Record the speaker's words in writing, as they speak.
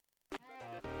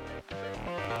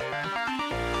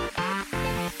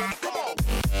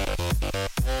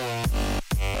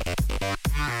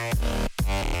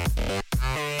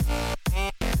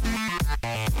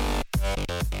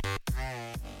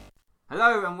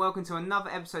Hello and welcome to another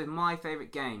episode of My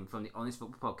Favourite Game from the Honest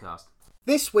Football Podcast.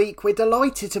 This week, we're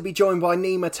delighted to be joined by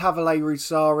Nima Tavallaey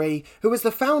Roodsari, who is the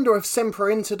founder of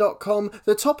SempreInter.com,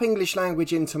 the top English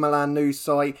language Inter Milan news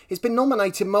site. He's been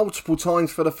nominated multiple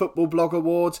times for the Football Blog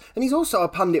Awards, and he's also a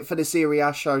pundit for the Serie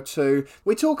A show too.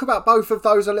 We talk about both of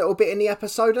those a little bit in the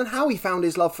episode and how he found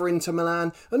his love for Inter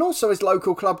Milan, and also his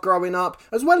local club growing up,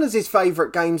 as well as his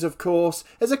favourite games, of course.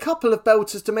 There's a couple of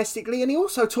belters domestically, and he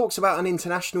also talks about an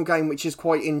international game which is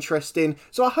quite interesting,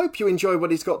 so I hope you enjoy what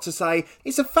he's got to say.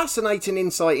 It's a fascinating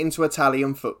insight into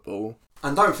Italian football.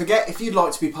 And don't forget, if you'd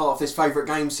like to be part of this favourite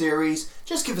game series,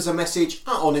 just give us a message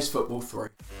at Honest Football 3.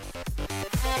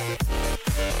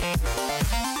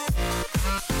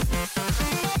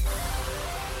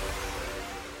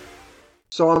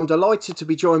 So I'm delighted to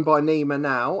be joined by Nima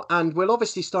now, and we'll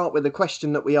obviously start with a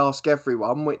question that we ask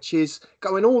everyone, which is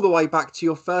going all the way back to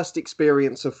your first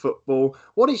experience of football.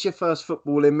 What is your first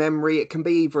footballing memory? It can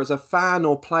be either as a fan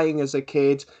or playing as a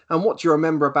kid, and what do you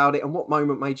remember about it, and what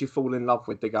moment made you fall in love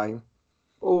with the game?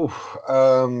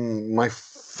 My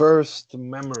first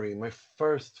memory,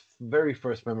 very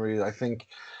first memory, I think,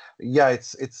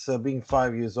 it's being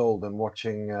 5 years old and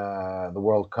watching the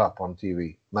World Cup on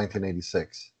TV,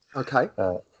 1986. Okay.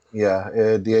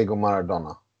 Diego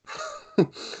Maradona.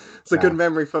 It's a good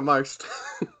memory for most.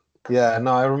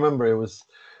 I remember it was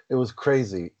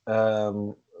crazy.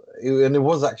 And it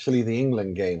was actually the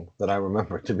England game that I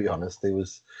remember, to be honest. It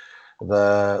was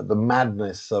the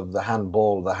madness of the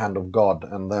handball, the hand of God,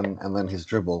 and then his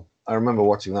dribble. I remember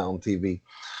watching that on TV.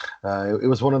 It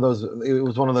was one of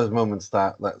those moments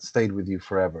that stayed with you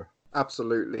forever.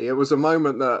 Absolutely. It was a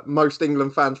moment that most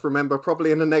England fans remember,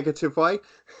 probably in a negative way.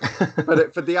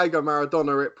 But for Diego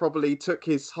Maradona, it probably took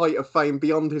his height of fame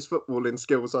beyond his footballing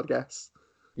skills, I guess.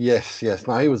 Yes.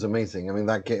 No, he was amazing. I mean,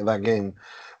 that game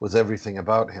was everything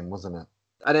about him, wasn't it?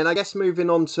 And then I guess moving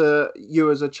on to you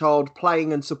as a child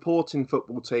playing and supporting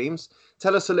football teams,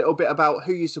 tell us a little bit about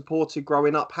who you supported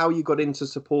growing up, how you got into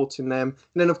supporting them,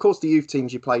 and then, of course, the youth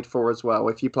teams you played for as well,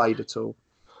 if you played at all.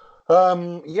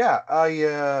 I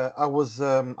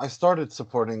started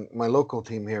supporting my local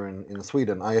team here in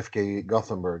Sweden, IFK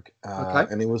Gothenburg. Okay.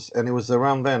 And it was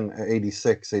around then,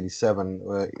 86, 87,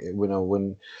 I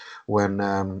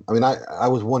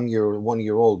was one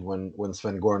year old when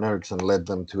Sven-Goran Eriksson led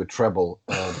them to a treble,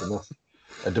 a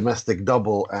domestic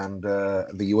double, and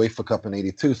the UEFA Cup in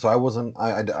 82. So I was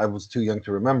too young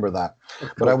to remember that.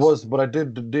 But I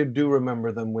did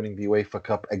remember them winning the UEFA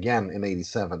Cup again in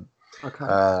 87. Okay.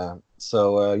 I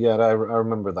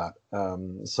remember that.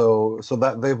 So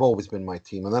that they've always been my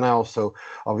team. And then I also,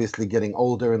 obviously, getting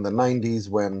older in the 90s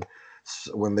when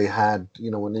they had,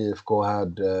 when IFK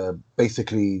had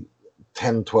basically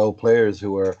 10, 12 players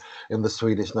who were in the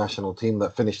Swedish national team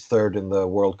that finished third in the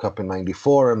World Cup in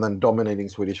 94 and then dominating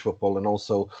Swedish football, and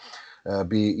also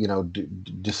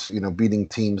beating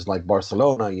teams like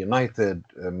Barcelona, United,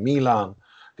 Milan,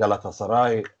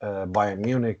 Galatasaray, Bayern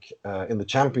Munich in the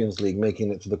Champions League,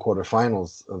 making it to the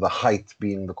quarterfinals. The height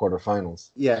being the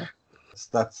quarterfinals. Yeah,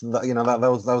 that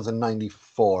was in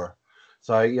 '94.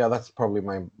 So that's probably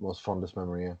my most fondest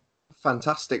memory. Yeah.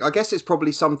 Fantastic. I guess it's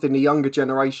probably something the younger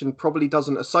generation probably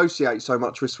doesn't associate so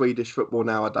much with Swedish football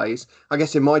nowadays. I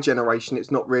guess in my generation,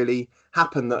 it's not really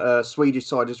happened that a Swedish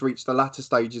side has reached the latter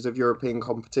stages of European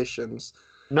competitions.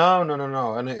 No.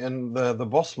 And the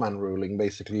Bossman ruling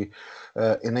basically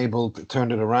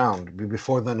turned it around.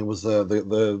 Before then, it was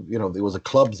it was a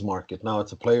clubs market. Now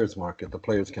it's a players market. The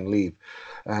players can leave,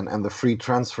 and the free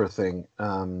transfer thing,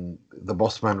 the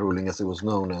Bossman ruling, as it was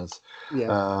known as,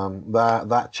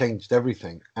 that changed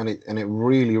everything, and it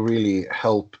really, really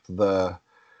helped the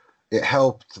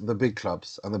big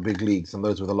clubs and the big leagues and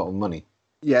those with a lot of money.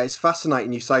 Yeah, it's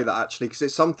fascinating you say that, actually, because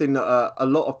it's something that a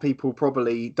lot of people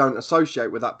probably don't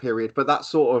associate with that period, but that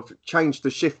sort of changed the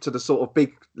shift to the sort of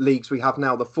big leagues we have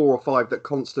now, the 4 or 5 that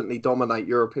constantly dominate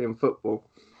European football.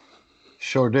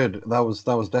 Sure did. That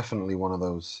was definitely one of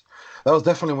those. That was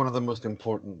definitely one of the most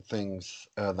important things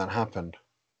that happened.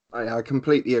 I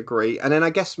completely agree. And then I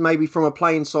guess maybe from a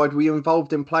playing side, were you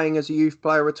involved in playing as a youth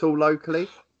player at all locally?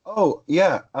 Oh,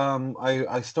 yeah.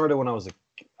 I started when I was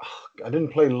I didn't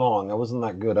play long. I wasn't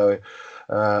that good.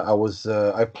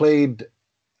 I played,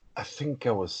 I think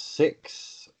I was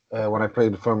 6 when I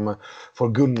played for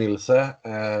Gunnilse,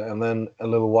 and then a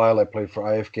little while I played for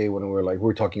IFK when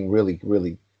we're talking really,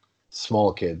 really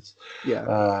small kids.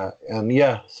 Yeah.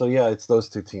 It's those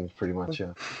 2 teams pretty much.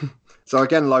 Yeah. So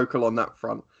again, local on that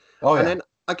front. Oh, yeah. And then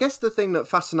I guess the thing that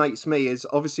fascinates me is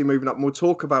obviously moving up, and we'll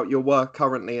talk about your work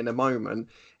currently in a moment,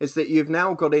 is that you've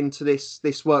now got into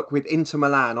this work with Inter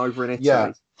Milan over in Italy.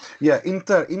 Yeah, Yeah,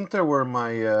 Inter were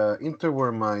my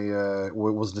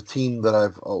was the team that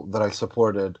I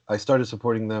supported. I started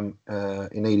supporting them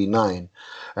in '89,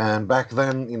 and back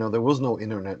then, there was no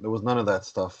internet, there was none of that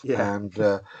stuff. Yeah.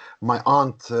 And my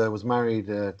aunt was married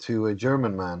to a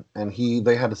German man, and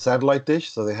they had a satellite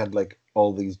dish, so they had like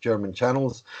all these German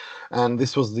channels, and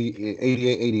this was the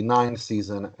 '88-'89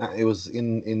 season. It was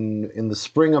in the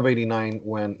spring of '89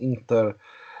 when Inter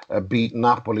beat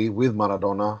Napoli with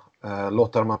Maradona,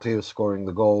 Lothar Matthäus scoring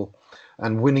the goal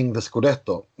and winning the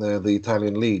Scudetto, the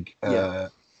Italian league. Yeah.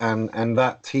 And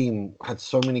that team had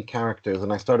so many characters,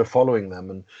 and I started following them,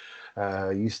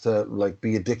 and used to like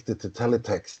be addicted to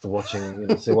teletext, watching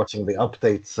watching the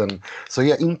updates. And so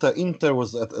yeah, Inter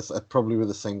was at probably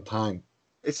the same time.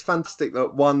 It's fantastic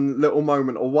that one little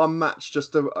moment or one match,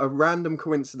 just a random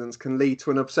coincidence, can lead to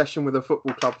an obsession with a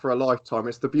football club for a lifetime.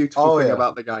 It's the beautiful Oh thing yeah.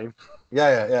 about the game.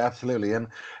 Yeah, absolutely. And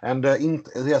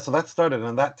so that started,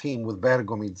 and that team with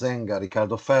Bergomi, Zenga,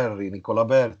 Riccardo Ferri, Nicola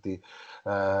Berti.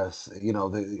 I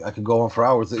could go on for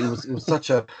hours. It was such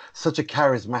a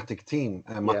charismatic team.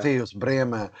 Yeah. Matthäus,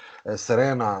 Breme,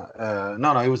 Serena.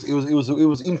 No, it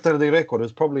was Inter de record. It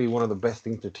was probably one of the best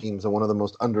Inter teams and one of the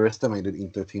most underestimated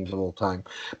Inter teams of all time,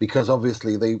 because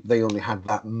obviously they only had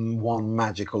that one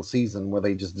magical season where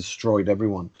they just destroyed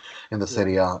everyone in the Yeah.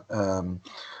 Serie A.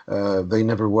 They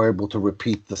never were able to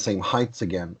repeat the same heights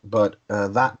again, but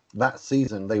that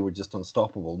season they were just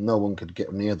unstoppable. No one could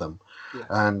get near them, Yeah.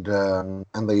 and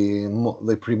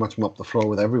they pretty much mopped the floor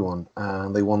with everyone,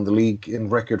 and they won the league in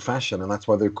record fashion, and that's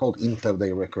why they're called Inter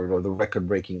Day Record, or the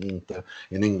record-breaking Inter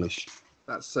in English.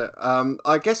 That's it.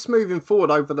 I guess moving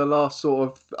forward over the last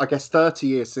sort of, 30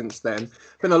 years since then,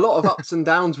 been a lot of ups and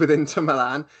downs with Inter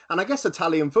Milan, and I guess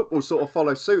Italian football sort of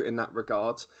follows suit in that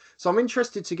regard. So I'm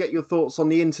interested to get your thoughts on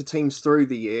the Inter teams through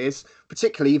the years,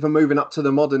 particularly even moving up to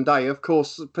the modern day. Of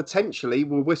course, potentially,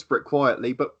 we'll whisper it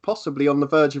quietly, but possibly on the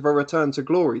verge of a return to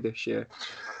glory this year.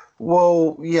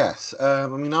 Well, yes.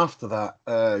 After that,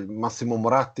 Massimo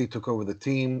Moratti took over the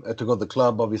team, took over the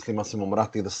club. Obviously, Massimo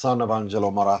Moratti, the son of Angelo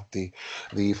Moratti,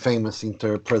 the famous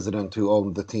Inter president who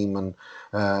owned the team, and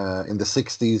in the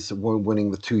 '60s, winning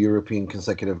the two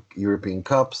consecutive European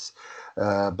Cups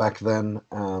back then.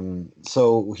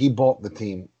 So he bought the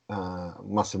team,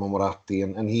 Massimo Moratti,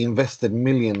 and he invested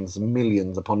millions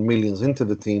upon millions into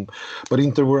the team. But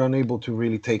Inter were unable to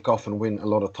really take off and win a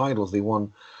lot of titles. They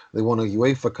won a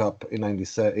UEFA Cup in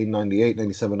 97,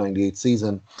 98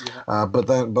 season. Yeah. But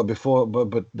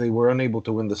they were unable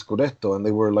to win the Scudetto, and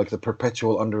they were like the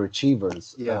perpetual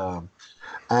underachievers. Yeah.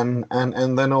 And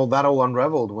then all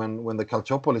unraveled when the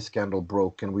Calciopoli scandal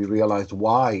broke, and we realized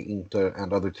why Inter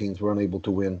and other teams were unable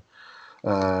to win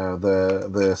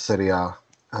the Serie A.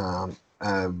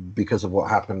 Because of what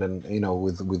happened, and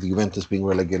with Juventus being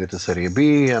relegated to Serie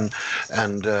B, and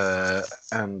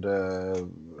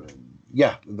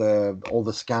all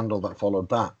the scandal that followed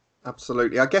that.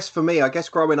 Absolutely. I guess for me,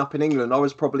 growing up in England, I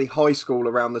was probably high school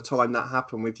around the time that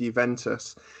happened with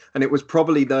Juventus. And it was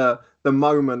probably the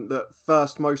moment that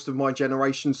first most of my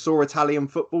generation saw Italian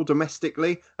football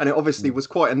domestically. And it obviously was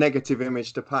quite a negative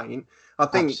image to paint. I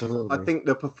think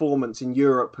the performance in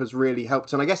Europe has really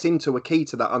helped. And I guess Inter were key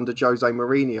to that under Jose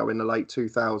Mourinho in the late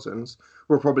 2000s.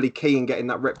 Were probably key in getting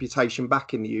that reputation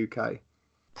back in the UK.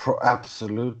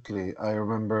 Absolutely. I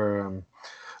remember.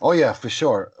 Oh yeah, for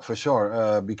sure.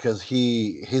 Because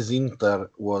his Inter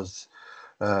was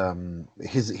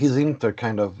his Inter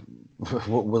kind of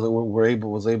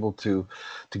was able to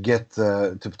get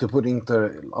to put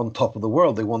Inter on top of the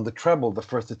world. They won the treble, the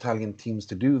first Italian team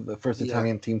to do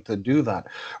that,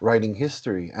 writing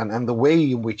history, and the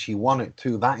way in which he won it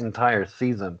too, that entire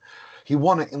season. He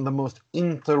won it in the most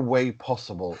Inter way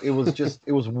possible. It was just,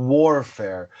 it was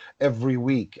warfare every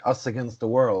week, us against the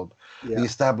world, the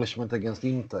establishment against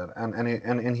Inter,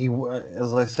 and he,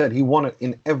 as I said, he won it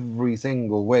in every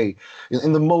single way,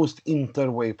 in the most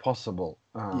Inter way possible.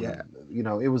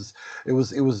 It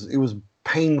was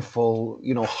painful,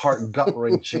 heart gut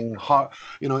wrenching,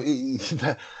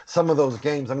 some of those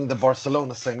games. I mean, the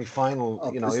Barcelona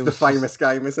semi-final, it's the famous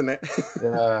game, isn't it?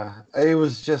 Yeah,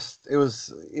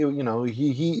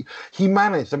 he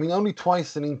managed. I mean, only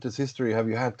twice in Inter's history have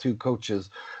you had two coaches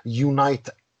unite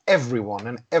everyone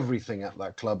and everything at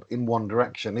that club in one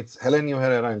direction. It's Helenio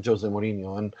Herrera and Jose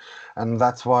Mourinho, and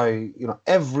that's why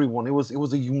everyone. It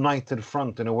was a united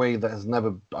front in a way that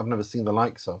I've never seen the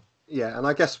likes of. Yeah, and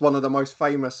I guess one of the most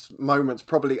famous moments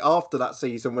probably after that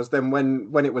season was then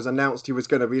when it was announced he was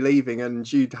going to be leaving,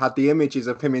 and you had the images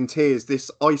of him in tears,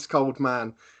 this ice cold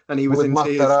man, and he was With in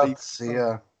Materazzi,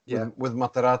 tears. with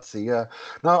Materazzi. Yeah.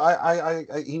 No,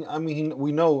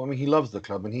 we know. I mean, he loves the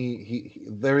club, and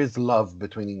there is love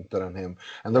between Inter and him,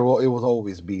 and it will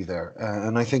always be there.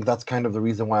 And I think that's kind of the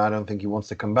reason why I don't think he wants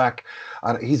to come back.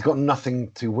 And he's got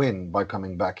nothing to win by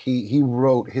coming back. He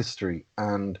wrote history,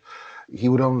 and he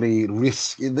would only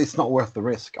risk. It's not worth the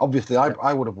risk. Obviously,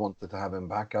 I would have wanted to have him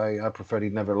back. I preferred he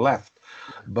never left,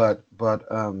 but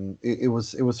it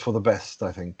was for the best.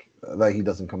 I think that he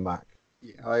doesn't come back.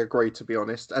 Yeah, I agree, to be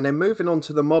honest. And then moving on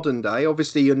to the modern day,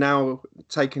 obviously you're now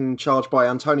taken charge by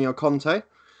Antonio Conte,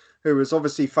 who was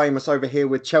obviously famous over here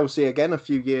with Chelsea again a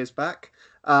few years back.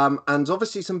 And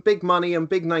obviously some big money and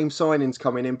big name signings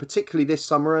coming in, particularly this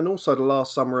summer and also the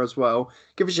last summer as well.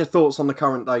 Give us your thoughts on the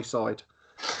current day side.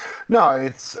 No,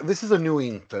 this is a new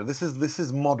Inter. This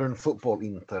is modern football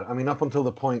Inter. I mean, up until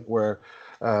the point where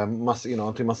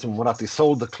until Massimo Moratti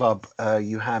sold the club,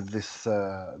 you had this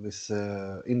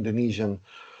Indonesian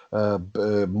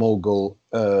mogul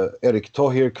Eric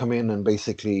Thohir come in, and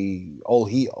basically all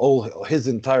his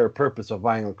entire purpose of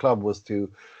buying a club was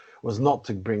not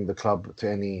to bring the club to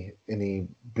any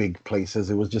big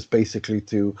places. It was just basically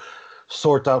to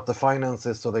sort out the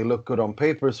finances so they look good on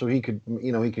paper, so he could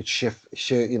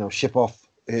ship off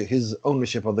his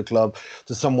ownership of the club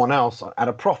to someone else at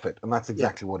a profit, and that's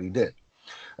exactly what he did.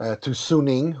 To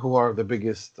Suning, who are the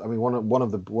biggest. I mean, one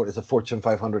of the what is a Fortune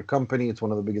 500 company. It's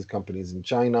one of the biggest companies in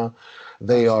China.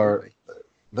 They are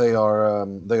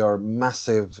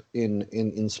massive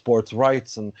in sports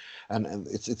rights, and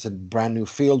it's a brand new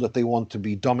field that they want to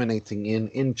be dominating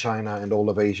in China and all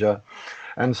of Asia,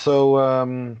 and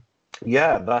so.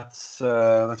 That's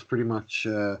pretty much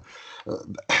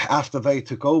after they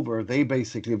took over. They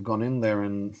basically have gone in there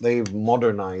and they've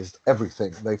modernized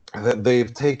everything.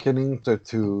 They've taken Inter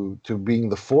to being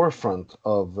the forefront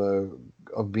of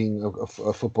being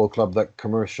a football club that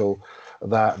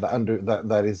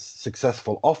is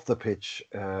successful off the pitch,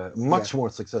 much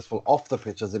more successful off the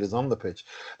pitch as it is on the pitch.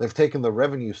 They've taken the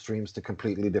revenue streams to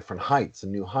completely different heights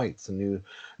and new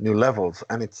levels,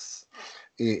 and it's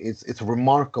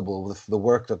remarkable with the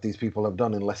work that these people have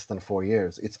done in less than 4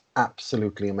 years. It's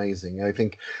absolutely amazing. I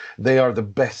think they are the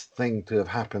best thing to have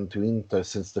happened to Inter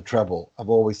since the treble. I've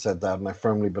always said that, and I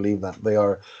firmly believe that they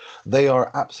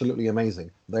are absolutely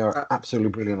amazing. They are absolutely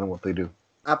brilliant in what they do.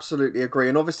 Absolutely agree.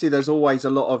 And obviously there's always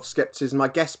a lot of scepticism, I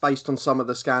guess, based on some of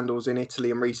the scandals in Italy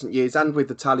in recent years and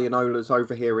with Italianolas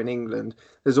over here in England.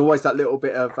 There's always that little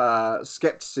bit of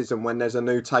scepticism when there's a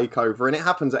new takeover, and it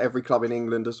happens at every club in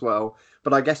England as well.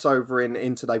 But I guess over in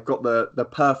Inter, they've got the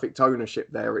perfect ownership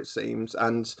there, it seems,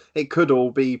 and it could all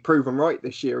be proven right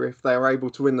this year if they are able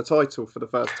to win the title for the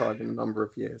first time in a number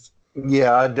of years.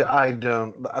 Yeah, I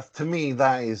don't. To me,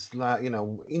 that is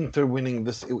Inter winning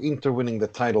the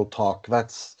title talk.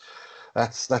 That's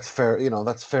fair.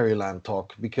 That's fairyland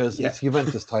talk, because it's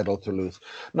Juventus' title to lose.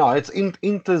 No, it's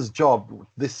Inter's job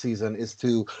this season is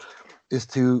to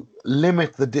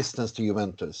limit the distance to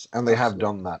Juventus, and they have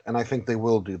done that, and I think they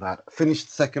will do that. Finished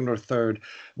second or third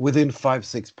within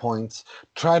 5-6 points.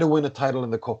 Try to win a title in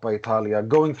the Coppa Italia.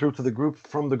 Going through to the group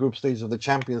stage of the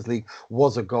Champions League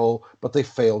was a goal, but they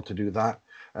failed to do that.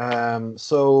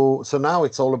 So now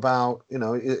it's all about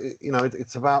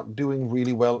it's about doing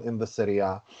really well in the Serie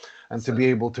A, and to be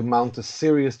able to mount a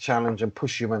serious challenge and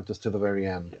push Juventus to the very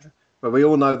end. Yeah. But we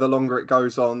all know the longer it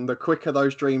goes on, the quicker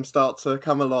those dreams start to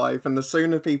come alive, and the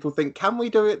sooner people think, can we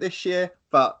do it this year?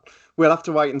 But we'll have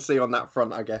to wait and see on that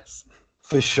front, I guess.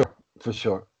 For sure.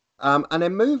 And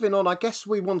then moving on, I guess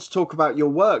we want to talk about your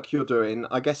work you're doing.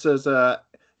 I guess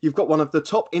you've got one of the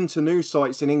top Inter news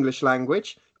sites in English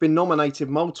language, been nominated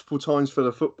multiple times for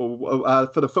the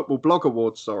Football Blog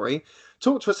Awards. Sorry,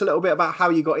 talk to us a little bit about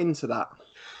how you got into that.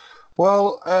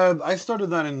 Well, I started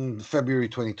that in February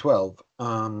 2012.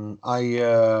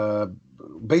 I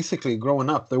basically, growing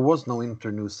up, there was no Inter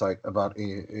news site about,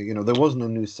 there was no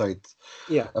news site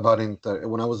about Inter.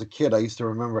 When I was a kid, I used to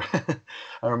remember,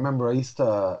 I used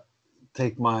to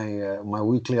take my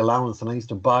weekly allowance, and I used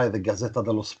to buy the Gazzetta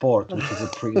dello Sport, which is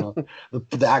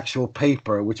the actual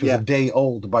paper, which was a day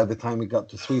old by the time it got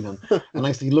to Sweden. And I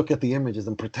used to look at the images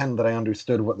and pretend that I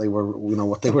understood what they were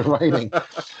writing.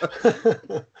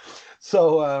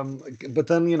 So, but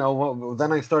then then I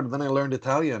learned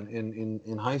Italian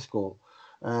in high school,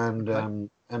 and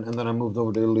then I moved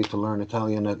over to Italy to learn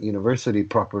Italian at university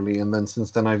properly. And then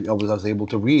since then I was able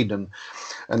to read, and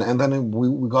then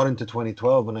we got into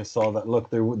 2012, and I saw that look,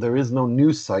 there is no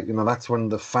news site. That's when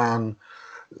the fan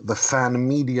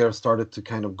media started to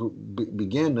kind of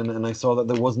begin, and I saw that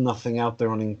there was nothing out there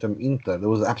on Inter. There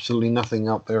was absolutely nothing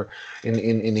out there in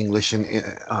English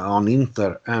on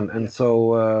Inter, and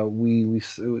so we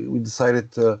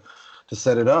decided to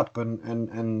set it up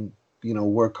and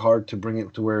work hard to bring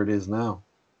it to where it is now.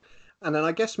 And then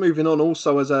I guess moving on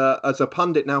also as a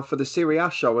pundit now for the Serie A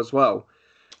show as well.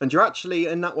 And you're actually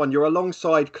in that one, you're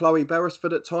alongside Chloe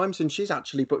Beresford at times, and she's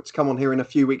actually booked to come on here in a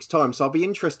few weeks' time. So I'll be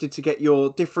interested to get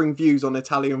your differing views on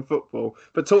Italian football.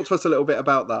 But talk to us a little bit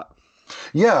about that.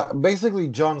 Yeah, basically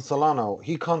John Solano,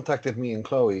 he contacted me and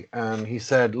Chloe and he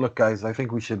said, "Look guys, I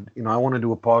think we should, I want to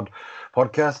do a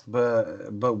podcast, but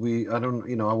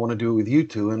I want to do it with you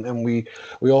two." And we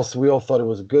all thought it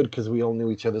was good because we all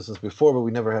knew each other since before, but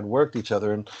we never had worked each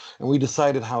other, and we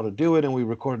decided how to do it, and we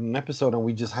recorded an episode, and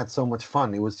we just had so much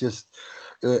fun. It was just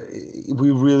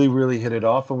we really, really hit it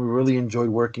off, and we really enjoyed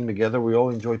working together. We all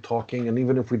enjoyed talking, and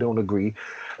even if we don't agree,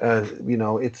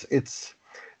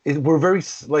 we're very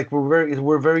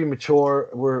mature.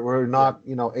 We're not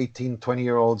 18,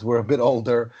 20-year-olds. We're a bit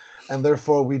older, and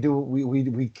therefore we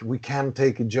can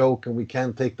take a joke and we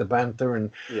can take the banter,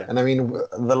 and I mean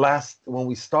when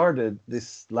we started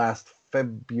this last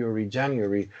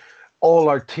January, all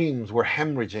our teams were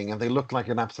hemorrhaging and they looked like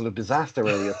an absolute disaster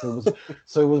area.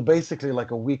 So it was basically like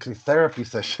a weekly therapy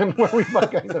session where we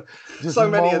kind of just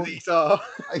many of these are.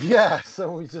 Yeah,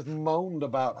 so we just moaned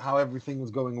about how everything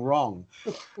was going wrong.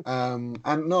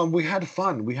 And we had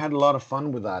fun. We had a lot of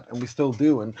fun with that, and we still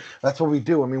do. And that's what we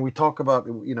do. I mean, we talk about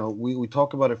we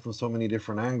talk about it from so many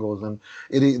different angles, and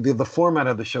the format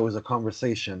of the show is a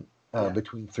conversation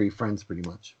between three friends, pretty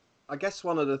much. I guess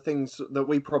one of the things that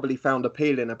we probably found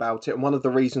appealing about it, and one of the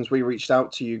reasons we reached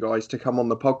out to you guys to come on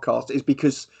the podcast, is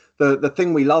because the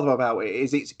thing we love about it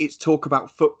is it's talk about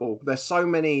football. There's so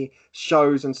many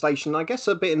shows and stations, I guess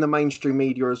a bit in the mainstream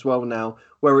media as well now,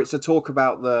 where it's a talk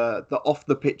about the off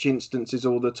the pitch instances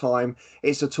all the time.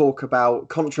 It's a talk about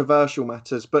controversial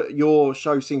matters, but your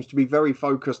show seems to be very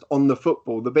focused on the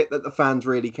football, the bit that the fans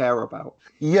really care about.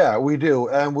 Yeah, we do,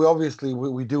 and we obviously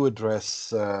we do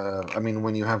address. I mean,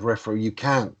 when you have referee, you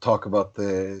can't talk about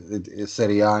the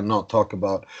Serie A and not talk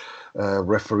about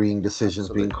refereeing decisions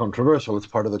being controversial. It's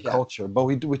part of the culture, but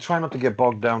we try not to get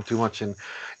bogged down too much in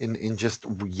just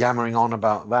yammering on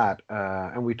about that,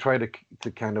 and we try to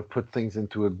kind of put things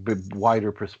into a bit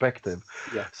wider perspective.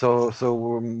 Yeah. So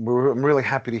I'm really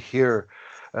happy to hear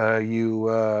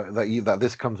that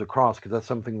this comes across, because that's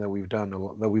something that we've done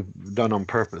on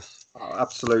purpose. Oh,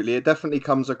 absolutely, it definitely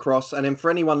comes across. And then for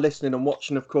anyone listening and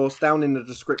watching, of course, down in the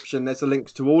description there's the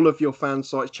links to all of your fan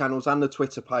sites channels and the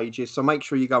Twitter pages, so make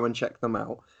sure you go and check them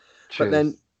out. Cheers. But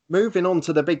then moving on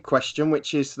to the big question,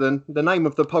 which is the name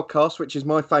of the podcast, which is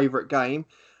my favourite game.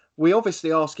 We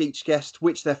obviously ask each guest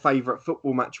which their favourite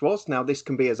football match was. Now, this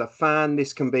can be as a fan,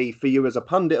 this can be for you as a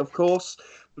pundit, of course.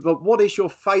 But what is your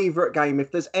favourite game,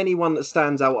 if there's anyone that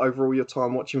stands out over all your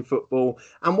time watching football?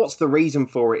 And what's the reason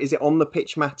for it? Is it on the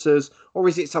pitch matters? Or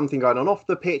is it something going on off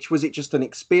the pitch? Was it just an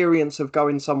experience of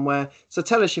going somewhere? So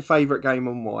tell us your favourite game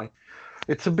and why.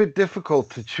 It's a bit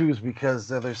difficult to choose because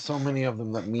there's so many of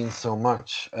them that mean so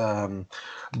much. But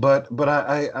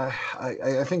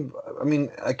I think, I mean,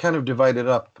 I kind of divide it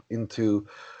up into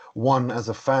one as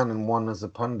a fan and one as a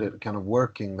pundit, kind of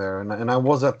working there. And I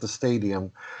was at the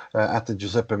stadium at the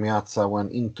Giuseppe Meazza when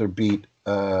Inter beat.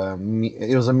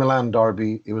 It was a Milan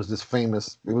derby. It was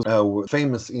famous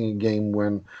game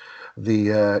when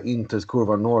the Inter's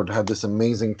Curva Nord had this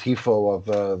amazing tifo of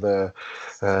the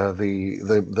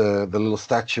little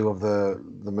statue of the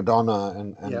Madonna,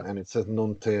 and it says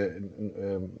what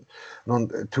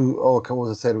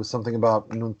was it said? It was something about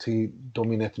non ti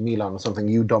dominate Milan or something.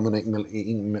 You dominate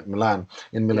Milan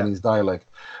in Milanese dialect,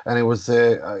 and it was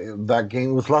that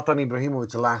game with Zlatan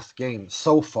Ibrahimovic's last game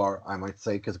so far, I might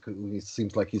say, because it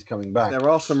seems like he's coming back. There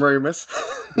are some rumours.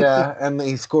 Yeah, and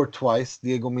he scored twice.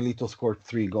 Diego Milito scored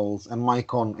 3 goals, and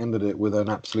Maicon ended it with an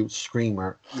absolute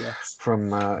screamer. Yes. From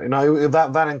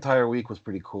that entire week was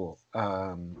pretty cool.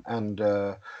 So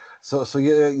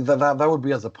yeah, that would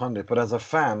be as a pundit, but as a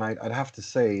fan, I'd have to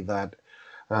say that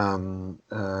Iran,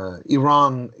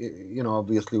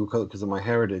 obviously because of my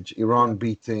heritage, Iran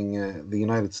beating the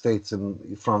United States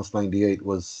in France '98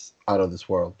 was out of this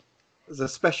world. It was a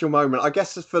special moment, I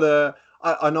guess.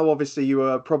 I know obviously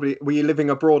were you living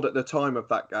abroad at the time of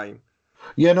that game?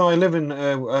 Yeah, no, I live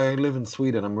in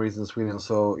Sweden. I'm raised in Sweden,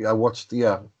 so I watched.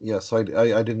 Yeah. So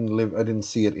I didn't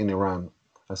see it in Iran.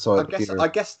 I saw it here. I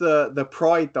guess the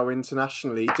pride though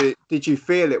internationally. Did you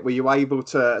feel it? Were you able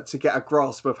to get a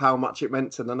grasp of how much it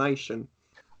meant to the nation?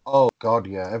 Oh God,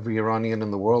 yeah. Every Iranian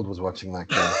in the world was watching that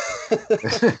game.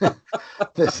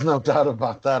 There's no doubt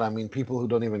about that. I mean, people who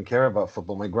don't even care about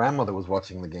football. My grandmother was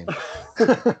watching the game.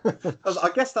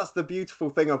 I guess that's the beautiful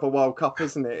thing of a World Cup,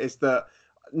 isn't it? Is that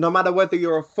no matter whether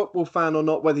you're a football fan or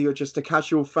not, whether you're just a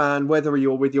casual fan, whether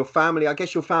you're with your family, I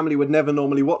guess your family would never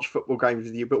normally watch football games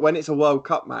with you, but when it's a World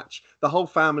Cup match, the whole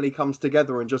family comes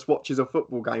together and just watches a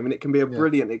football game, and it can be a Yeah.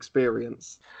 brilliant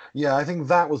experience. Yeah, I think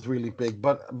that was really big,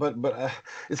 but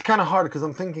it's kind of hard because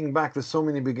I'm thinking back. There's so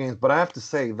many big games, but I have to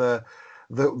say the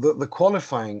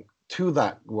qualifying to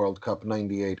that World Cup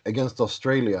 '98 against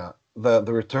Australia, the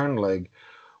return leg,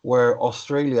 where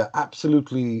Australia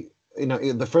absolutely,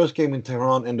 the first game in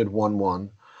Tehran ended 1-1.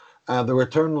 The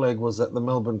return leg was at the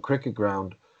Melbourne Cricket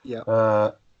Ground.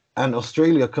 Yeah. And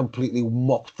Australia completely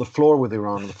mopped the floor with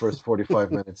Iran in the first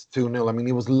 45 minutes, 2-0. I mean,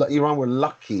 Iran were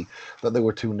lucky that they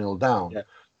were 2-0 down. Yeah.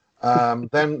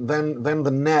 Then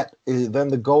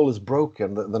the goal is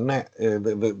broken. The net,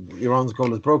 the Iran's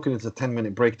goal is broken. It's a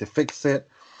 10-minute break to fix it,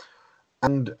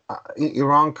 and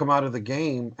Iran come out of the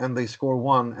game and they score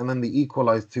one, and then they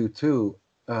equalize 2-2.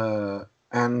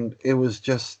 And it was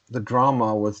just, the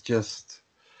drama was just,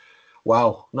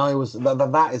 wow. No, it was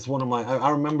that is one of my. I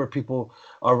remember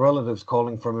our relatives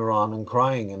calling from Iran and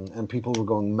crying, and people were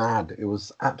going mad. It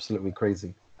was absolutely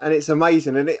crazy. And it's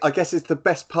amazing, and I guess it's the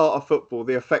best part of football,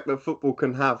 the effect that football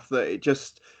can have, that it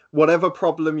just, whatever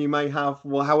problem you may have,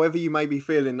 or however you may be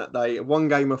feeling that day, one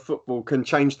game of football can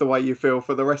change the way you feel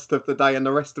for the rest of the day and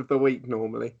the rest of the week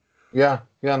normally. Yeah,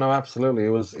 no, absolutely.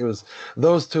 It was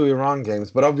those two Iran games,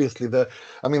 but obviously the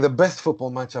best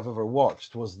football match I've ever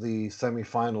watched was the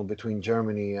semi-final between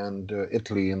Germany and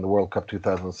Italy in the World Cup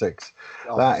 2006.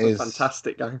 Oh, That it's is a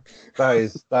fantastic game. That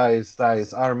is.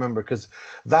 I remember because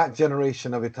that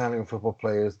generation of Italian football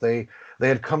players, they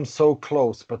had come so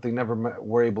close, but they never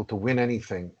were able to win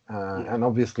anything. And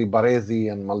obviously Baresi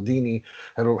and Maldini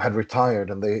had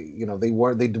retired, and they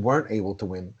weren't able to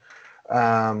win.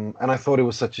 And I thought it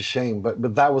was such a shame,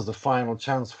 but that was the final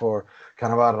chance for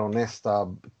Cannavaro, Nesta,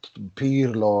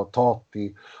 Pirlo,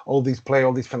 Totti, all these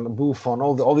Buffon,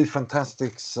 all these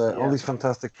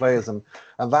fantastic players, and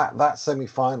that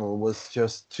semi-final was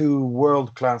just two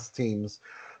world-class teams,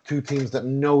 two teams that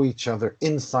know each other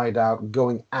inside out,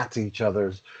 going at each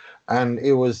other's, and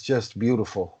it was just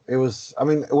beautiful. It was,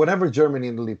 whenever Germany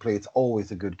and Italy play, it's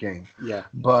always a good game. Yeah.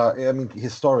 But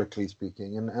historically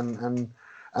speaking,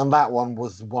 and that one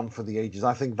was one for the ages.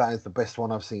 I think that is the best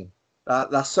one I've seen.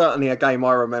 That's certainly a game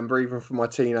I remember, even from my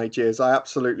teenage years. I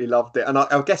absolutely loved it. And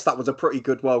I guess that was a pretty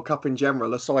good World Cup in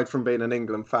general, aside from being an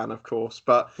England fan, of course.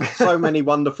 But so many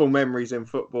wonderful memories in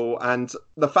football. And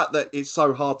the fact that it's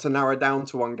so hard to narrow down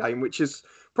to one game, which is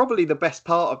probably the best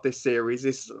part of this series,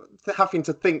 is having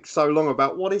to think so long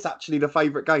about what is actually the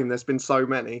favourite game. There's been so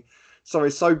many. So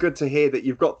it's so good to hear that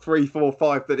you've got 3, 4,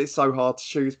 5 that it's so hard to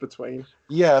choose between.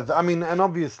 Yeah, and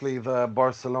obviously the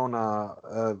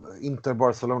Inter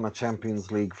Barcelona Champions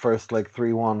League first leg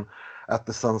 3-1 at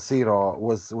the San Siro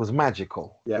was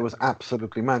magical. Yeah. It was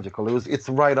absolutely magical. It's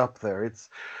right up there. It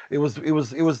was all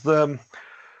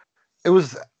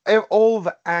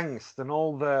the angst and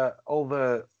all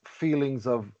the feelings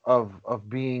of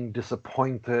being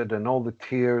disappointed and all the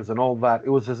tears and all that. It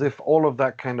was as if all of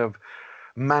that kind of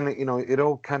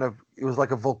it was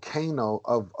like a volcano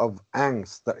of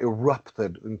angst that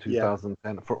erupted in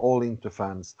 2010 for all Inter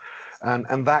fans,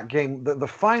 and that game, the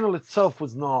final itself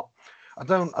was not. I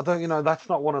don't, that's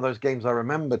not one of those games I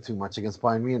remember too much against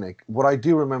Bayern Munich. What I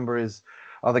do remember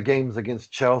are the games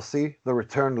against Chelsea, the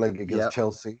return leg against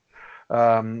Chelsea,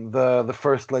 the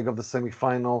first leg of the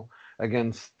semi-final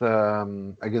against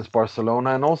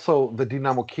Barcelona, and also the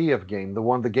Dynamo Kiev game,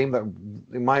 the game that,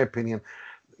 in my opinion,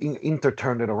 Inter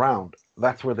turned it around.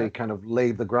 That's where they kind of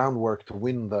laid the groundwork to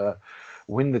win the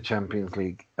Champions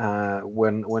League.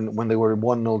 When they were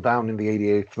 1-0 down in the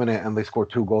 88th minute and they scored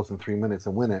 2 goals in 3 minutes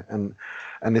and win it. And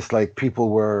it's like people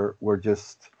were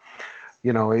just,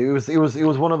 it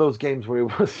was one of those games where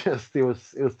it was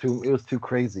too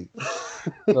crazy.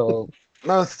 So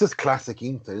no, it's just classic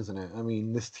Inter, isn't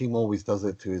it? This team always does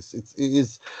it to us. It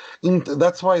is Inter.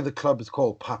 That's why the club is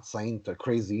called Pazza Inter,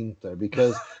 Crazy Inter,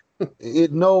 because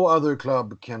no other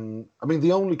club can.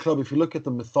 The only club, if you look at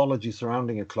the mythology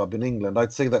surrounding a club in England,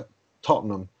 I'd say that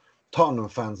Tottenham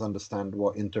fans understand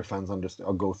what Inter fans understand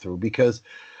or go through, because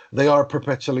they are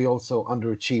perpetually also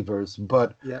underachievers.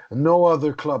 But no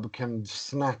other club can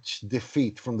snatch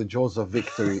defeat from the jaws of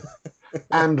victory,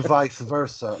 and vice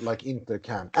versa, like Inter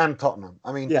can, and Tottenham.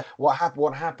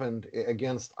 What happened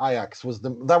against Ajax was the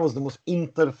most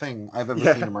Inter thing I've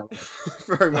ever seen in my life.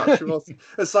 Very much.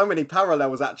 There's so many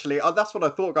parallels, actually. That's what I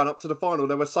thought going up to the final.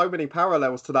 There were so many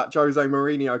parallels to that Jose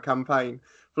Mourinho campaign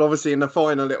But obviously in the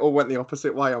final, it all went the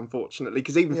opposite way, unfortunately,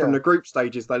 because even from Yeah. the group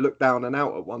stages, they looked down and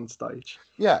out at one stage.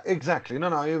 Yeah, exactly. No,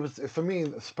 it was for me.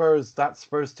 That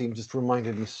Spurs team just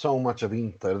reminded me so much of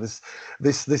Inter. This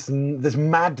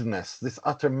madness, this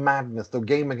utter madness. The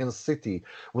game against City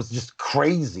was just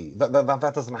crazy.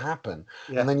 That doesn't happen.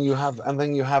 Yeah. And then you have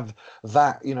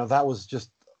that. That was just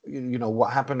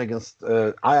what happened against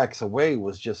Ajax away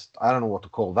was just, I don't know what to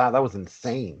call that. That was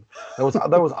insane. That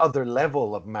was other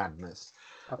level of madness.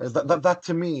 That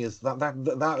to me is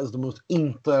that is the most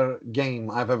Inter game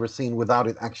I've ever seen without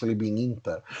it actually being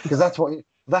Inter, because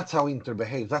that's how Inter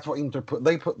behaves. That's what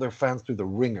they put their fans through the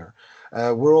ringer.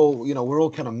 We're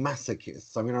all kind of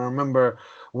masochists. I mean, I remember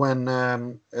when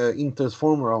Inter's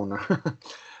former owner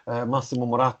Massimo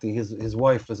Moratti, his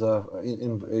wife is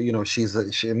she's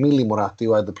Emily Moratti,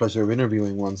 who I had the pleasure of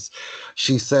interviewing once.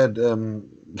 She said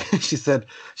she's an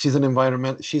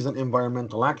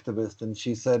environmental activist, and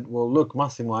she said, well, look,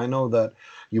 Massimo, I know that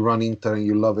you run Inter and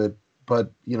you love it,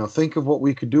 but think of what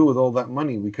we could do with all that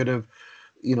money. We could have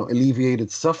alleviated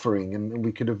suffering, and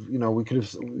we could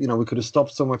have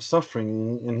stopped so much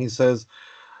suffering. And he says,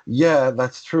 yeah,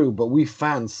 that's true, but we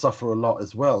fans suffer a lot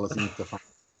as well as Inter fans.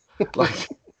 Like,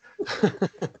 it's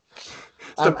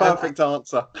the perfect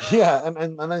answer. Yeah,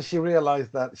 and then she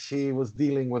realized that she was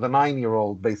dealing with a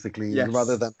 9-year-old, basically, yes,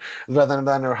 rather than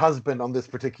her husband on this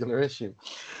particular issue.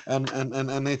 And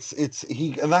that's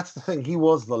the thing. He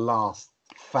was the last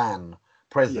fan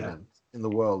president in the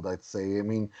world, I'd say. I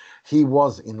mean, he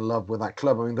was in love with that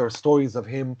club. I mean, there are stories of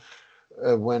him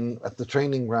when at the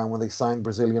training ground when they signed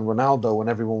Brazilian Ronaldo when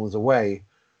everyone was away,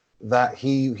 that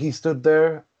he stood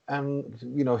there and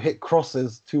hit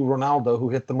crosses to Ronaldo, who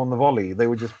hit them on the volley. They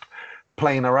were just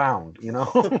playing around,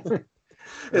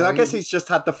 I guess he's just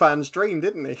had the fans' dream,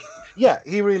 didn't he? Yeah,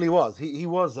 he really was. He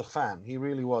was a fan. He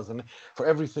really was. And for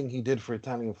everything he did for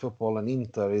Italian football and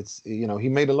Inter, it's he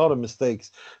made a lot of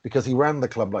mistakes because he ran the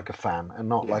club like a fan and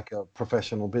not like a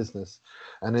professional business.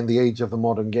 And in the age of the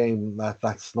modern game,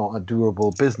 that's not a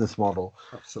durable business model.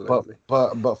 Absolutely.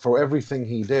 But for everything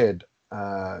he did,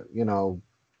 there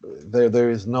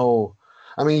is no.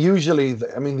 I mean, usually, the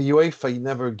UEFA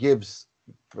never gives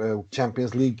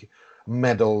Champions League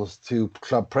medals to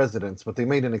club presidents, but they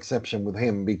made an exception with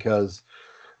him because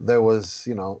there was,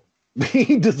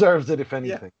 he deserves it, if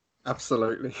anything. Yeah,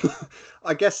 absolutely.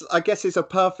 I guess it's a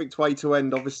perfect way to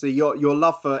end. Obviously, your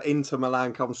love for Inter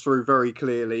Milan comes through very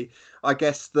clearly. I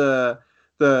guess the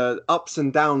ups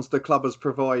and downs the club has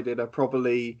provided are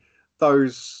probably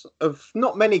those of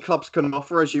not many clubs can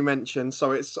offer, as you mentioned.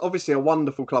 So it's obviously a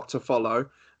wonderful club to follow.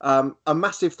 A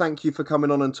massive thank you for coming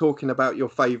on and talking about your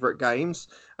favourite games.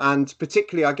 And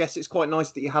particularly, I guess it's quite nice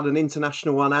that you had an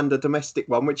international one and a domestic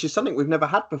one, which is something we've never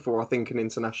had before, I think, an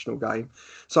international game.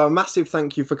 So a massive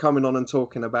thank you for coming on and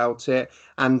talking about it.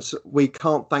 And we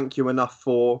can't thank you enough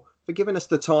for giving us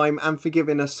the time and for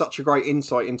giving us such a great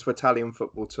insight into Italian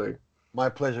football too. My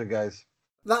pleasure, guys.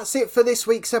 That's it for this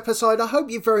week's episode. I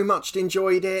hope you very much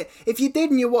enjoyed it. If you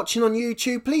did and you're watching on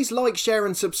YouTube, please like, share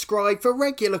and subscribe for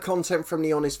regular content from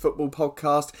the Honest Football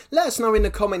Podcast. Let us know in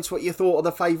the comments what you thought of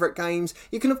the favourite games.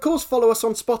 You can of course follow us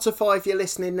on Spotify if you're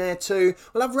listening there too.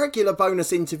 We'll have regular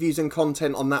bonus interviews and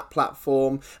content on that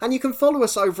platform. And you can follow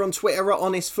us over on Twitter at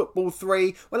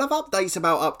HonestFootball3. We'll have updates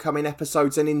about upcoming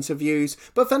episodes and interviews.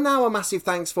 But for now, a massive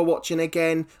thanks for watching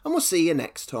again, and we'll see you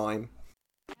next time.